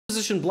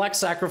Position black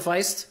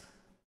sacrificed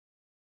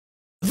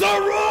the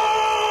Rook!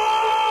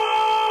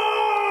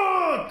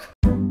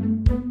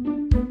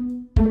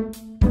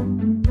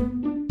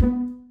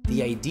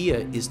 The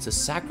idea is to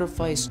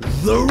sacrifice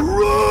the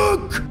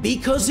Rook!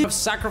 because he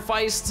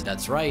sacrificed,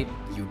 that's right,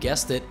 you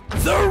guessed it,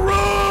 the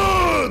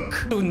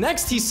Rook! So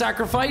next he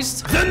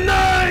sacrificed the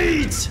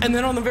Knight! And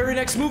then on the very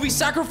next move he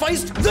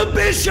sacrificed the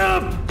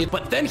Bishop!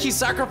 but then he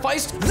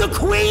sacrificed the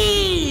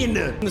Queen!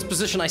 In this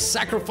position I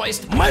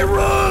sacrificed my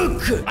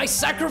Rook! I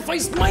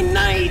sacrificed my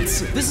Knight!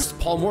 This is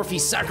Paul Morphy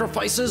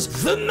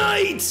sacrifices the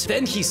Knight!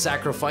 Then he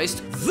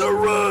sacrificed the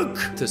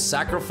Rook! to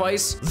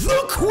sacrifice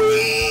the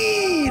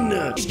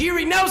Queen!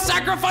 Giri now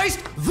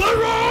sacrificed the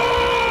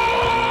Rook!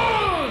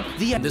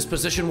 This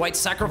position white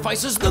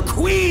sacrifices the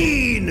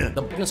Queen!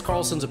 The Magnus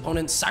Carlsen's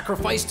opponent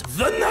sacrificed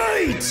the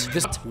Knight!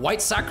 This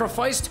white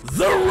sacrificed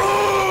the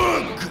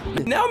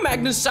Rook! Now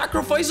Magnus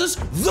sacrifices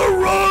the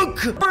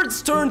Rook!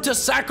 Bird's turn to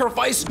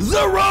sacrifice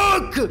the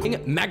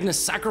Rook!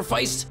 Magnus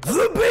sacrificed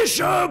the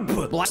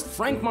Bishop!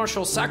 Frank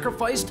Marshall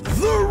sacrificed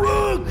the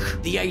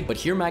Rook! But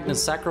here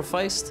Magnus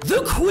sacrificed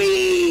the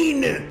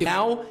Queen!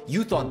 Now,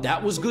 you thought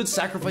that was good,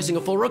 sacrificing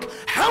a full Rook?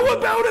 How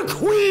about a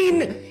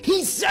Queen?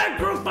 He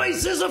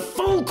sacrifices a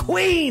full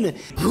Queen!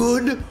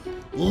 Good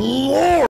Lord!